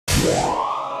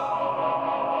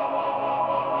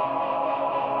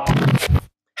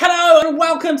Hello and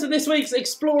welcome to this week's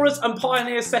Explorers and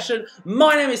Pioneers session.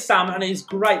 My name is Sam and it is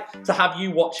great to have you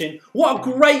watching. What a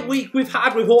great week we've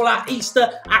had with all our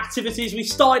Easter activities. We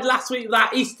started last week with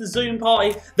our Easter Zoom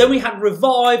party, then we had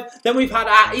Revive, then we've had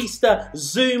our Easter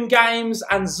Zoom games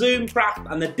and Zoom craft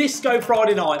and the Disco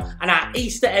Friday night and our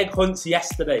Easter egg hunts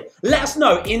yesterday. Let us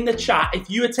know in the chat if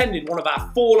you attended one of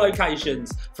our 4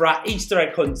 locations for our Easter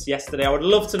egg hunts yesterday. I would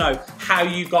love to know how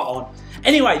you got on.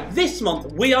 Anyway, this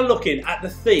month we are looking at the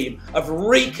theme of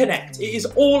Reconnect. It is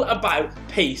all about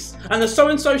peace. And the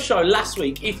So-and-So show last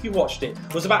week, if you watched it,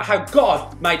 was about how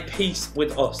God made peace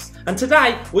with us. And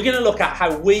today we're going to look at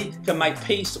how we can make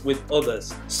peace with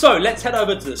others. So let's head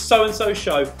over to the So-and-So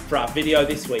show for our video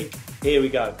this week. Here we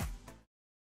go.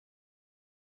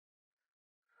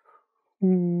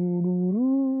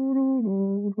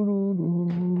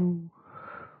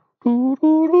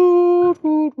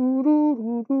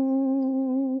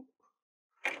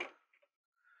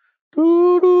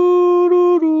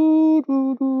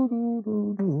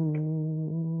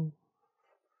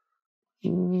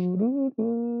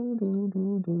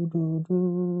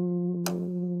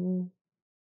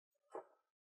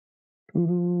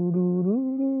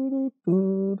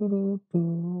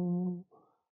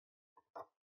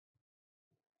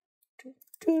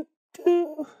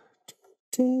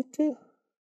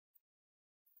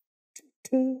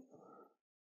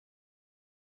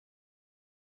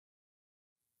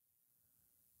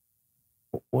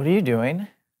 What are you doing?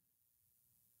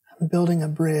 I'm building a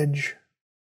bridge.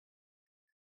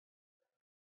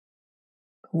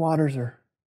 The waters are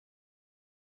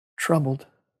troubled.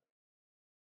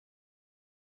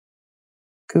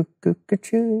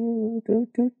 Cuckoo-ca-choo,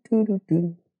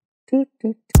 doo-doo-doo-doo-doo,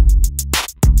 doo-doo-doo.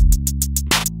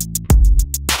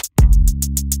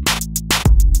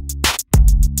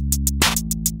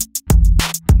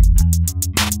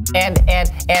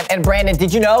 And Brandon,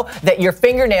 did you know that your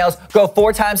fingernails grow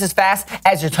 4 times as fast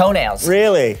as your toenails?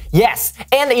 Really? Yes,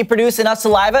 and that you produce enough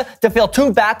saliva to fill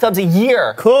 2 bathtubs a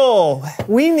year. Cool.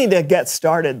 We need to get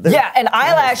started. Yeah, and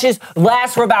eyelashes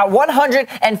last for about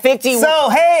 150... So,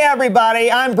 hey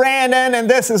everybody, I'm Brandon and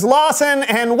this is Lawson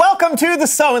and welcome to the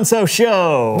So-and-So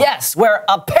Show. Yes, where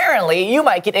apparently you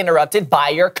might get interrupted by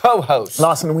your co-host.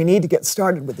 Lawson, we need to get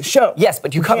started with the show. Yes,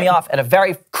 but you cut me off at a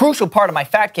very crucial part of my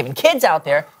fact giving. Kids out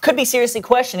there could be seriously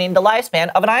questioning the lifespan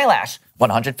of an eyelash.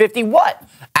 150 what?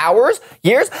 Hours?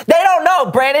 Years? They don't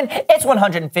know, Brandon. It's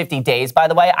 150 days, by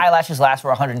the way. Eyelashes last for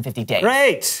 150 days.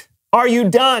 Great. Are you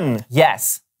done?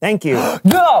 Yes. Thank you.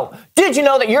 No! Did you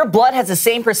know that your blood has the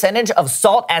same percentage of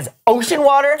salt as ocean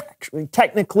water? Actually,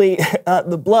 technically,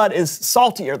 the blood is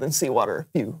saltier than seawater,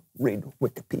 if you read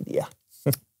Wikipedia.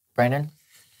 Brandon,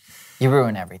 you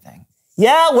ruin everything.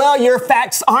 Yeah, well, your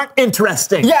facts aren't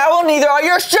interesting. Yeah, well, neither are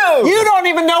your shoes. You don't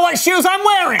even know what shoes I'm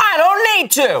wearing. I don't need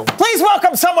to. Please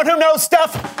welcome someone who knows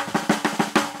stuff.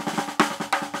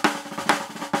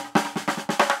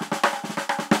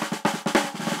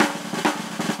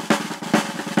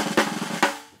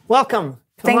 Welcome.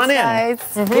 Come on in.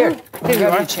 Thanks, guys. Here you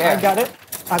Grab are. your chair. I got it.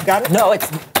 I've got it. No, it's...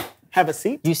 Have a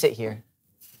seat. You sit here.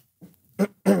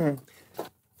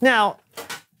 Now,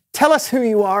 tell us who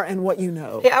you are and what you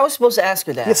know. Hey, I was supposed to ask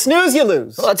her that. You snooze, you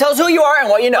lose. Well, tell us who you are and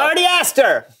what you know. I already asked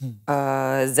her.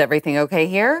 Is everything okay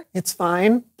here? It's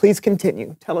fine. Please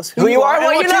continue. Tell us who you are and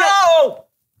what you know.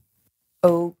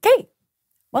 Okay.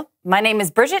 Well, my name is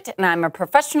Bridget, and I'm a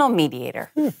professional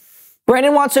mediator.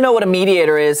 Brandon wants to know what a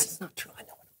mediator is. It's not true. I know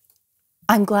what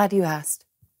I'm glad you asked.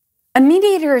 A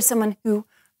mediator is someone who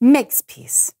makes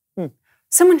peace.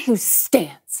 Someone who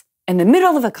stands in the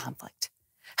middle of a conflict,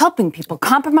 helping people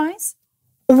compromise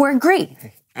or agree.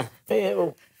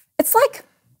 It's like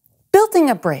building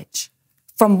a bridge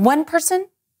from one person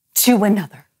to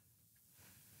another.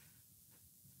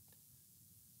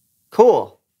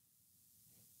 Cool.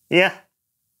 Yeah.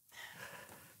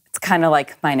 It's kind of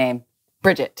like my name,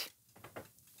 Bridget.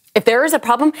 If there is a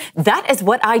problem, that is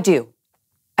what I do.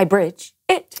 I bridge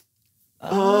it.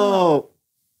 Oh.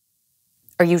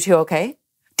 Are you two okay?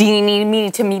 Do you need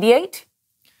me to mediate?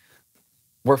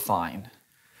 We're fine.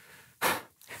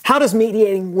 How does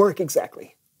mediating work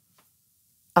exactly?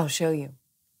 I'll show you.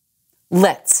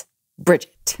 Let's bridge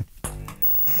it.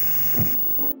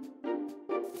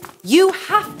 You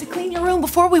have to clean your room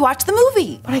before we watch the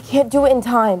movie. But I can't do it in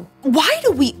time. Why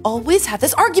do we always have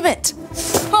this argument?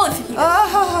 Both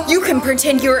of you. You can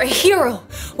pretend you're a hero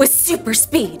with super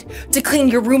speed to clean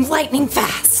your room lightning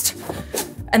fast.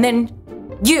 And then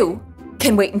you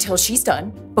can wait until she's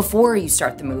done before you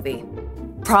start the movie.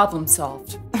 Problem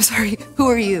solved. I'm sorry, who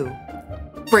are you?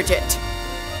 Bridget.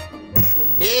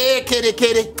 Here, kitty,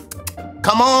 kitty.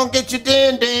 Come on, get your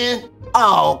din.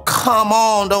 Oh, come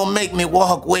on, don't make me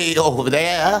walk way over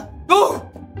there. Oh!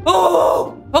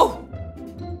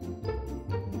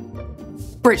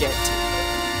 Bridget.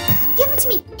 Give it to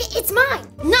me. It's mine.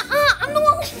 Nuh-uh, I'm the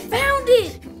one who found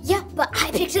it. Yeah, but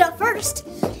I picked it up first.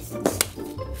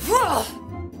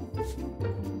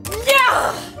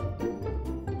 Yeah!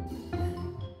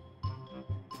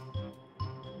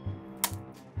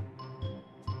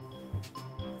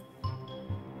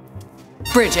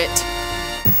 Bridget.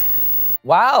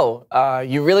 Wow,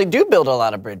 you really do build a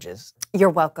lot of bridges. You're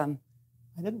welcome.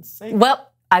 I didn't say. Well,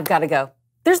 I've got to go.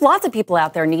 There's lots of people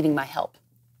out there needing my help.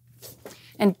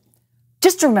 And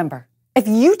just remember, if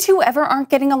you two ever aren't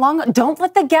getting along, don't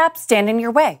let the gap stand in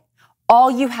your way. All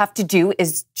you have to do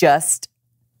is just...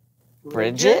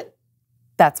 Bridget?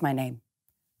 That's my name.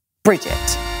 Bridget.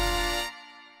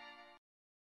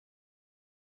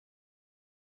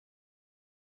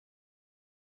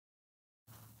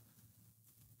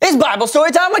 It's Bible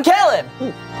story time with Kellen.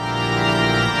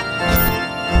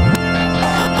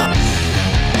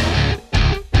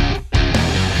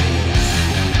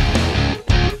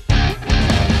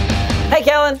 Hey,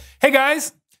 Kellen. Hey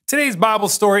guys, today's Bible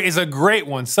story is a great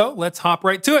one, so let's hop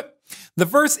right to it. The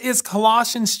verse is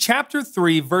Colossians chapter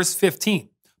 3, verse 15.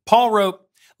 Paul wrote,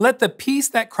 "Let the peace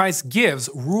that Christ gives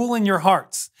rule in your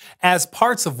hearts. As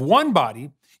parts of one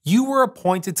body, you were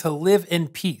appointed to live in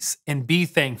peace and be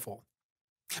thankful."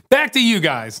 Back to you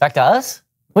guys. Back to us?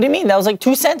 What do you mean? That was like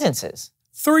 2 sentences.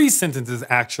 3 sentences,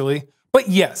 actually. But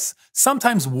yes,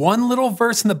 sometimes one little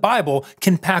verse in the Bible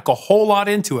can pack a whole lot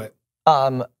into it.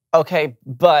 Okay,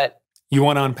 but... You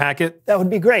want to unpack it? That would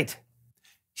be great.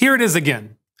 Here it is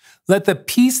again. Let the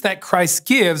peace that Christ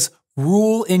gives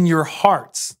rule in your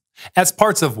hearts. As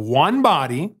parts of one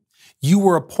body, you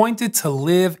were appointed to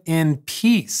live in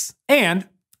peace and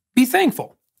be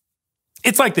thankful.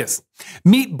 It's like this.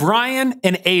 Meet Brian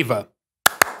and Ava.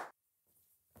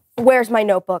 Where's my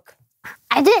notebook?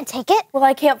 I didn't take it. Well,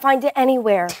 I can't find it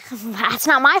anywhere. That's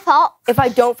not my fault. If I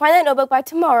don't find that notebook by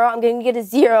tomorrow, I'm going to get a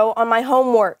 0 on my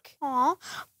homework. Aw,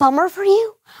 bummer for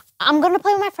you. I'm going to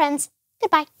play with my friends.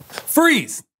 Goodbye.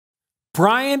 Freeze!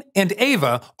 Brian and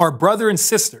Ava are brother and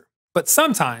sister, but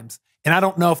sometimes, and I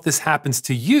don't know if this happens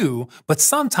to you, but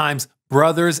sometimes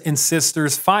brothers and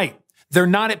sisters fight. They're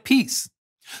not at peace.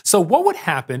 So what would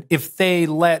happen if they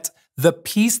let the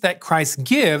peace that Christ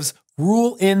gives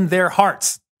rule in their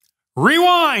hearts?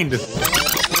 Rewind!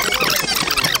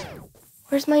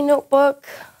 Where's my notebook?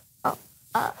 I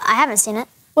haven't seen it.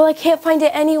 Well, I can't find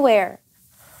it anywhere.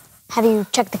 Have you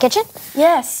checked the kitchen?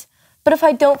 Yes, but if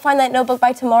I don't find that notebook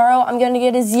by tomorrow, I'm going to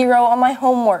get a 0 on my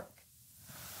homework.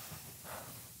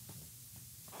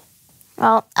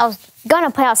 Well, I was going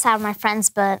to play outside with my friends,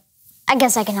 but I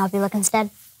guess I can help you look instead.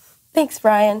 Thanks,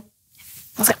 Brian.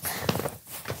 Let's go.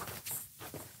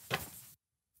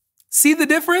 See the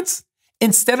difference?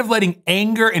 Instead of letting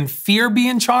anger and fear be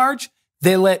in charge,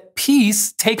 they let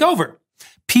peace take over.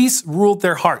 Peace ruled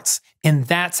their hearts, and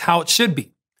that's how it should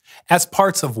be. As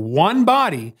parts of one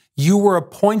body, you were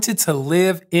appointed to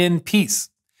live in peace.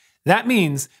 That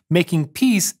means making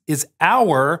peace is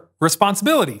our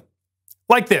responsibility.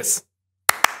 Like this.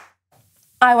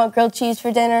 I want grilled cheese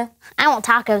for dinner. I want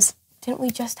tacos. Didn't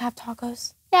we just have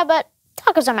tacos? Yeah, but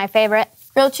tacos are my favorite.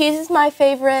 Grilled cheese is my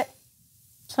favorite.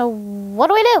 So what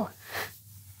do we do?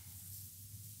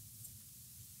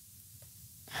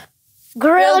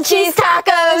 Grilled cheese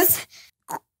tacos!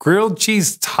 Grilled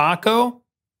cheese taco?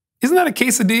 Isn't that a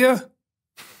quesadilla?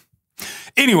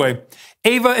 Anyway,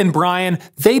 Ava and Brian,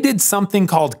 they did something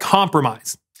called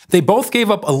compromise. They both gave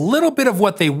up a little bit of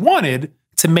what they wanted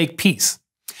to make peace.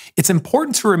 It's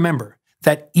important to remember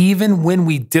that even when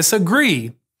we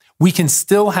disagree, we can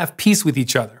still have peace with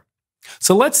each other.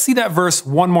 So let's see that verse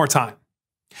one more time.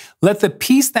 Let the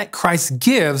peace that Christ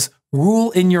gives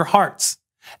rule in your hearts.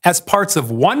 As parts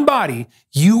of one body,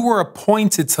 you were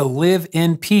appointed to live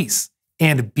in peace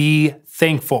and be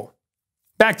thankful.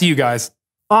 Back to you guys.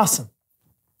 Awesome.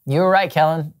 You were right,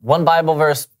 Kellen. One Bible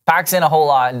verse packs in a whole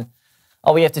lot, and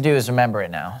all we have to do is remember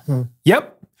it now.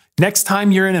 Yep. Next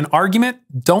time you're in an argument,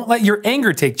 don't let your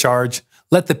anger take charge.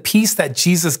 Let the peace that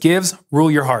Jesus gives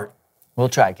rule your heart. We'll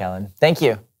try, Kellen. Thank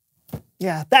you.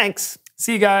 Yeah, thanks.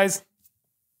 See you guys.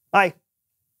 Bye.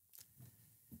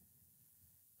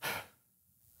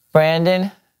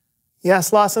 Brandon,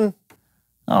 Yes, Lawson?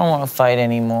 I don't want to fight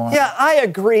anymore. Yeah, I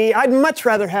agree. I'd much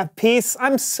rather have peace.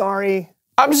 I'm sorry.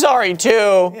 I'm sorry,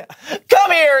 too. Yeah.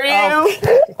 Come here, you.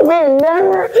 We're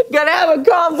never going to have a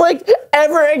conflict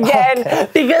ever again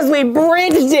because we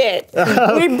bridged it.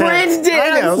 We bridged it.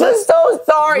 I know. I'm so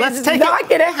sorry. Let's It's take not it-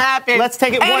 going to happen Let's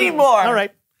take it anymore. All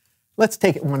right. Let's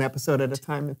take it one episode at a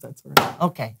time, if that's all right.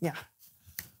 Okay. Yeah.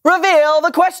 Reveal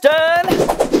the question.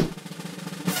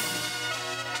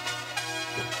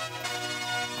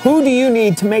 Who do you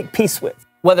need to make peace with?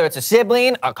 Whether it's a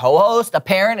sibling, a co-host, a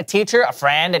parent, a teacher, a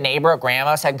friend, a neighbor, a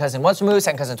grandma, second cousin once removed,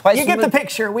 second cousin twice You removed. get the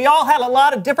picture. We all had a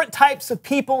lot of different types of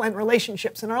people and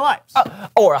relationships in our lives.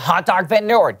 Or a hot dog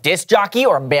vendor, or a disc jockey,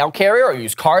 or a mail carrier, or a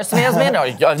used car salesman, or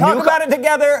a Talk about it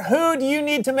together. Who do you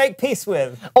need to make peace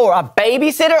with? Or a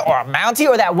babysitter, or a mountie,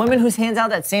 or that woman who hands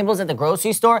out that samples at the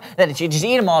grocery store that you just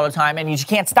eat them all the time and you just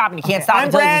can't stop and you can't stop.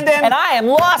 I'm Brandon. And I am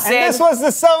Lawson. And this was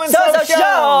the So-and-so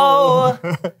show.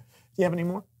 Do you have any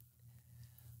more?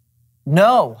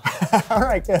 No. All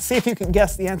right, see if you can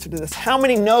guess the answer to this. How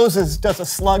many noses does a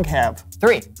slug have?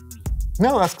 3.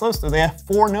 No, that's close though. They have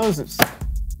 4 noses.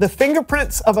 The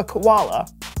fingerprints of a koala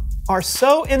are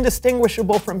so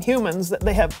indistinguishable from humans that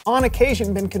they have on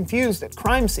occasion been confused at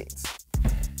crime scenes.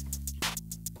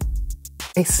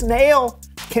 A snail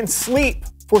can sleep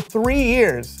for 3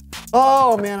 years.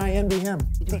 Oh man, I envy him.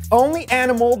 The only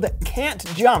animal that can't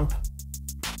jump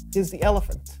is the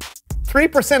elephant.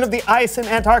 3% of the ice in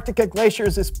Antarctica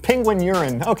glaciers is penguin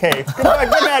urine. Okay, good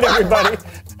night, everybody.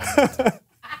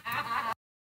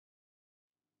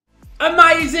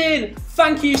 Amazing!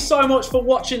 Thank you so much for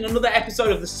watching another episode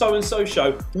of the So-and-So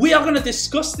Show. We are going to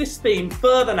discuss this theme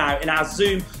further now in our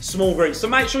Zoom small group. So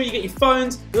make sure you get your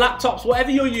phones, laptops,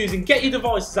 whatever you're using, get your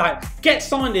devices out, get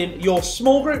signed in. Your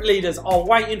small group leaders are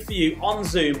waiting for you on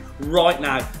Zoom right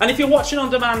now. And if you're watching on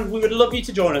demand, we would love you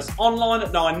to join us online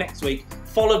at 9 next week,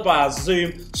 followed by our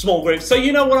Zoom small group. So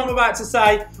you know what I'm about to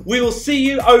say. We will see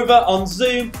you over on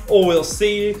Zoom, or we'll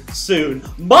see you soon.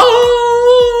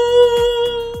 Bye!